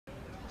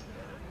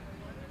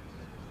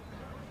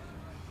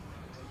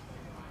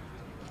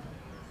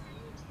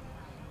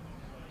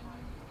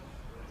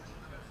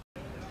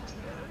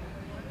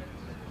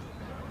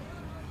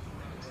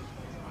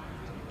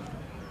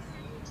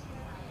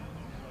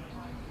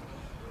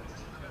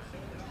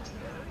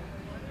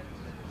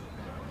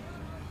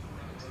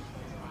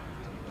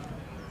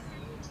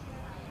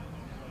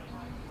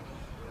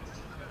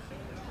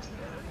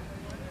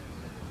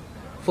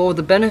For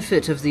the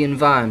benefit of the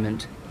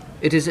environment,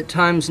 it is at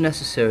times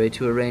necessary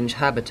to arrange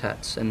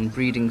habitats and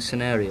breeding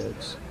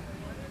scenarios.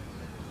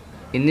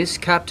 In this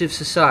captive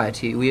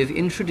society, we have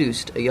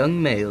introduced a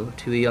young male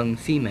to a young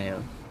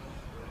female.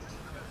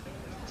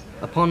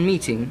 Upon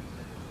meeting,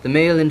 the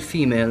male and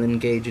female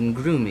engage in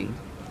grooming,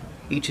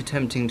 each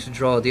attempting to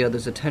draw the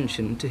other's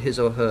attention to his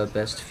or her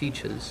best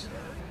features.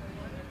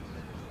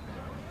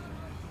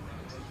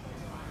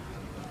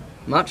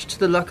 Much to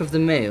the luck of the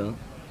male,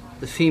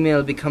 the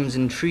female becomes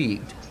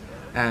intrigued,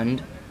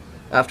 and,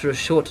 after a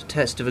short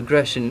test of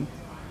aggression,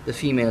 the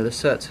female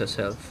asserts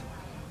herself.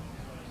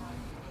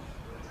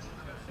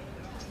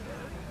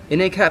 In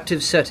a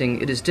captive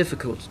setting, it is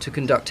difficult to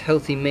conduct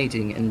healthy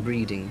mating and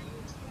breeding.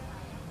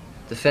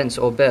 The fence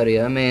or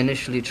barrier may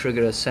initially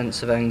trigger a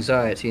sense of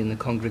anxiety in the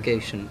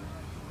congregation,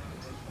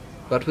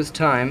 but with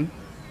time,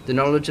 the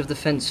knowledge of the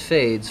fence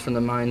fades from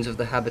the minds of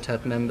the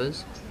habitat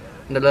members,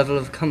 and a level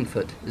of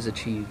comfort is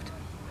achieved.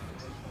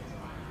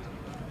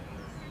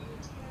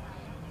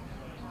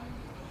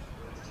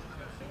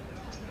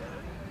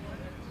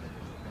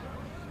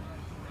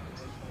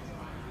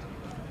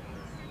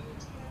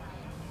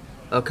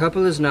 Our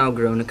couple has now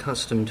grown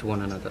accustomed to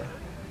one another.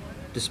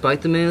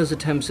 Despite the male's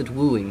attempts at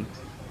wooing,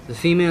 the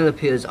female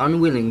appears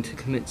unwilling to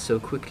commit so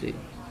quickly.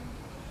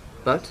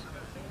 But,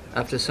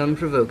 after some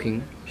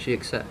provoking, she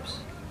accepts.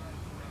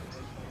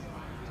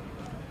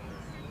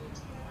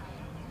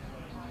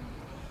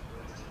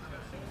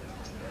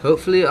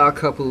 Hopefully our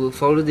couple will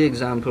follow the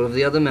example of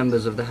the other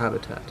members of the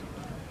habitat,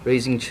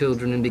 raising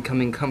children and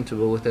becoming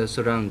comfortable with their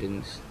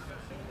surroundings.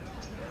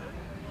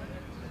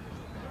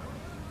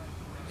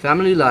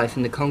 Family life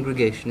in the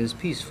congregation is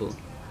peaceful,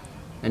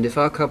 and if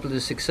our couple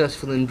is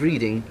successful in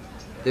breeding,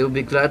 they will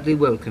be gladly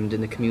welcomed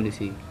in the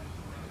community.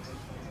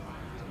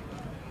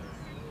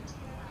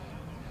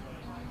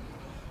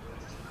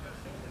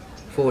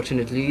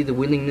 Fortunately, the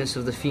willingness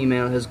of the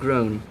female has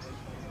grown,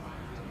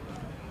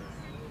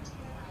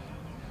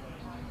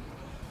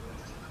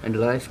 and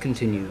life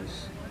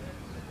continues.